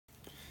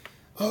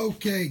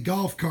Okay,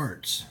 golf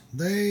carts.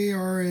 They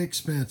are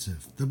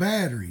expensive. The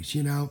batteries, if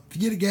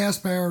you get a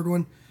gas-powered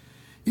one,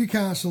 you're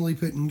constantly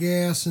putting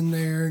gas in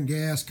there, and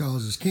gas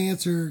causes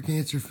cancer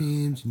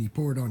fumes, and you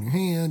pour it on your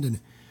hand, and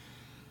it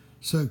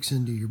soaks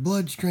into your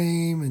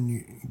bloodstream,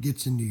 and it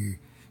gets into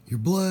your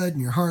blood,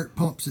 and your heart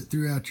pumps it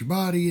throughout your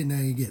body, and now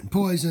you're getting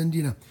poisoned,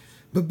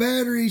 But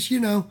batteries,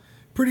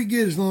 pretty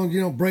good as long as you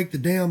don't break the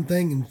damn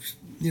thing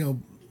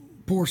and,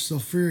 pour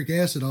sulfuric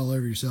acid all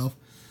over yourself.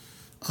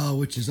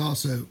 Which is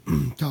also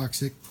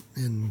toxic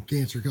and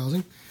cancer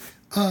causing.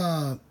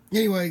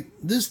 Anyway,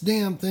 this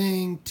damn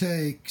thing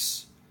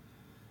takes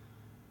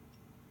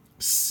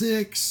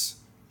six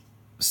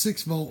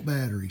 6-volt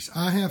batteries.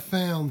 I have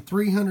found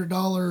 $300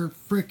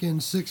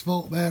 frickin'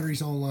 6-volt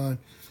batteries online.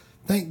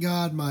 Thank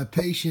God my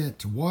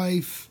patient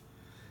wife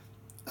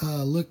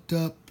looked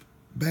up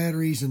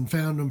batteries and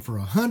found them for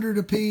 $100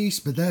 a piece,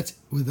 but that's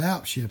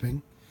without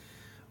shipping.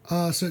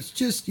 So it's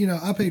just,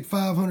 I paid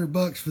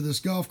 $500 for this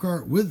golf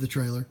cart with the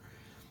trailer,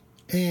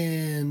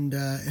 and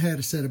it had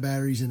a set of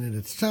batteries in it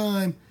at the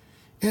time,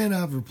 and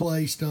I've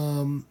replaced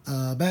them.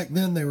 Back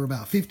then they were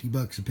about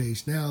 $50 a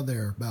piece. Now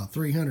they're about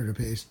 $300 a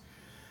piece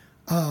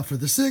for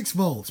the 6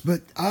 volts.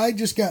 But I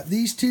just got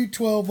these two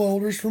 12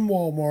 volters from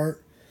Walmart.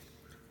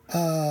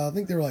 I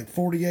think they were like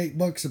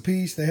 $48 a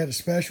piece. They had a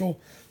special.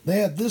 They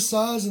had this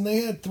size, and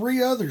they had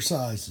 3 other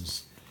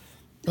sizes.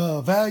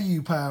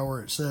 Value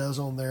power, it says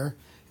on there.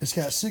 It's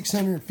got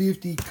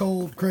 650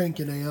 cold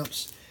cranking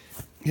amps.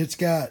 It's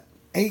got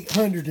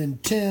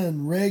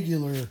 810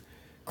 regular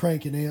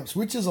cranking amps,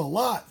 which is a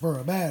lot for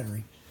a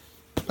battery.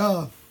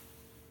 But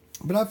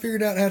I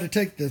figured out how to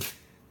take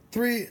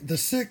the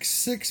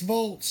 6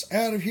 volts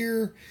out of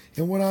here,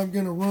 and what I'm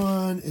going to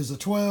run is a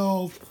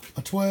 12,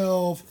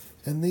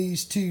 and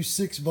these two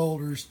 6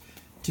 volters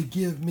to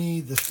give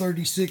me the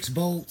 36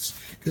 volts.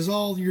 Because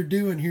all you're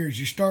doing here is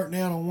you're starting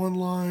out on one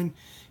line,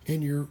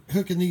 and you're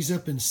hooking these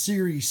up in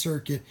series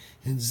circuit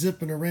and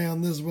zipping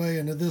around this way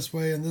and this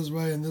way and this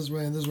way and this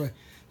way and this way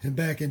and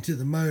back into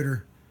the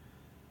motor.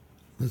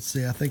 Let's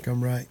see, I think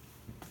I'm right.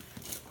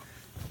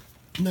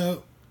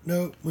 No,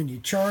 when you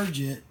charge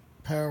it,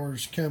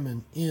 power's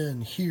coming in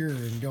here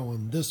and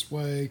going this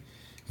way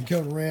and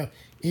coming around.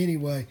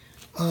 Anyway,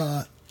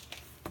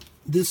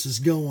 this is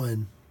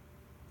going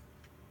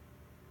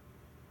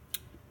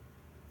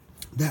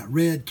that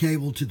red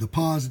cable to the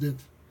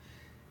positive,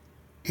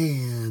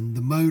 and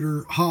the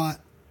motor hot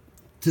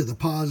to the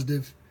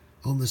positive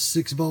on the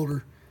 6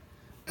 volter,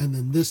 and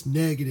then this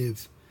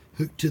negative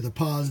hooked to the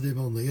positive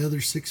on the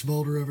other 6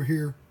 volter over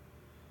here,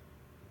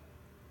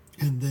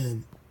 and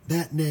then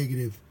that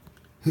negative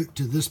hooked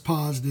to this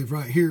positive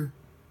right here,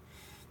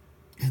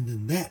 and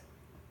then that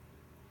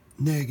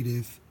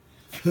negative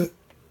hooked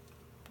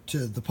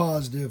to the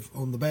positive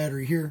on the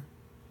battery here,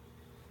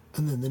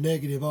 and then the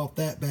negative off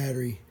that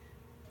battery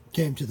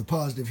came to the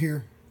positive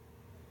here,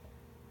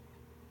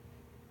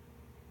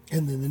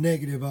 and then the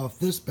negative off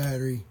this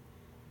battery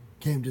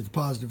came to the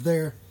positive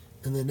there,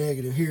 and the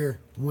negative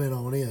here went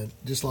on in,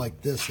 just like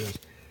this is.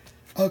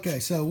 Okay,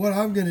 so what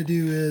I'm going to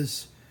do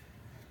is,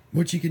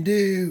 what you can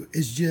do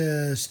is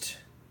just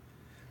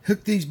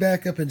hook these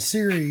back up in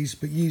series,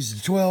 but use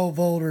the 12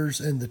 volters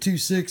and the 2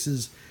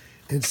 6s.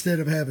 Instead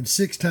of having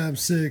 6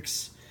 times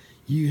 6,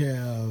 you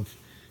have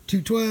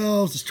 2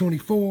 12s, it's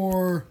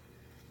 24.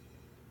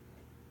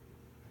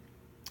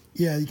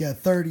 Yeah, you got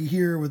 30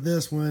 here with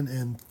this one,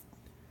 and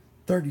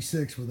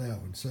 36 with that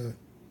one. So it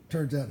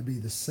turns out to be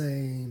the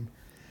same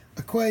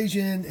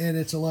equation, and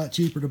it's a lot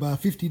cheaper to buy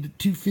two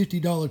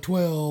 $50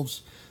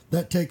 12s.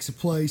 That takes the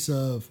place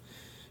of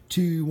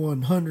 2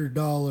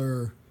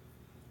 $100.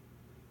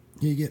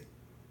 You're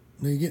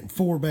getting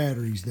 4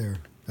 batteries there.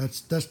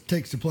 That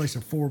takes the place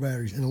of 4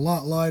 batteries, and a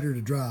lot lighter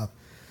to drive.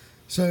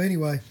 So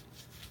anyway,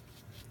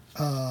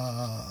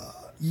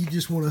 you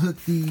just want to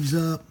hook these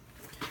up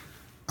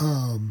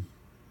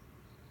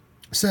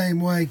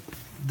same way.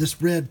 This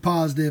red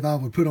positive I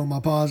would put on my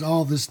positive.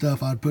 All this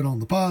stuff I'd put on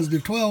the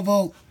positive 12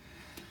 volt.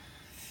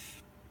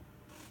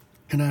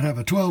 And I'd have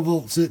a 12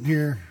 volt sitting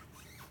here.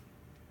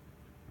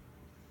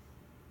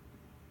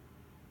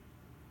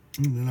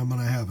 And then I'm going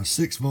to have a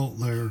 6 volt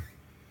there.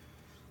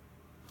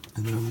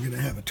 And then I'm going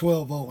to have a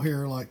 12 volt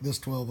here like this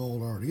 12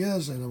 volt already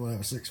is. And I'm going to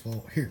have a 6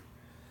 volt here.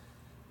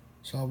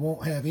 So I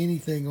won't have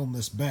anything on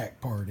this back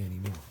part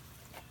anymore.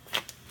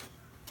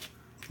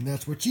 And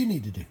that's what you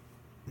need to do.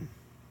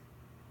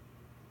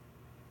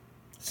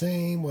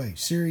 Same way,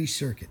 series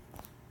circuit.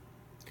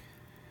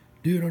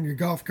 Do it on your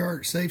golf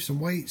cart, save some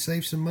weight,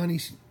 save some money,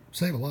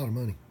 save a lot of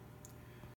money.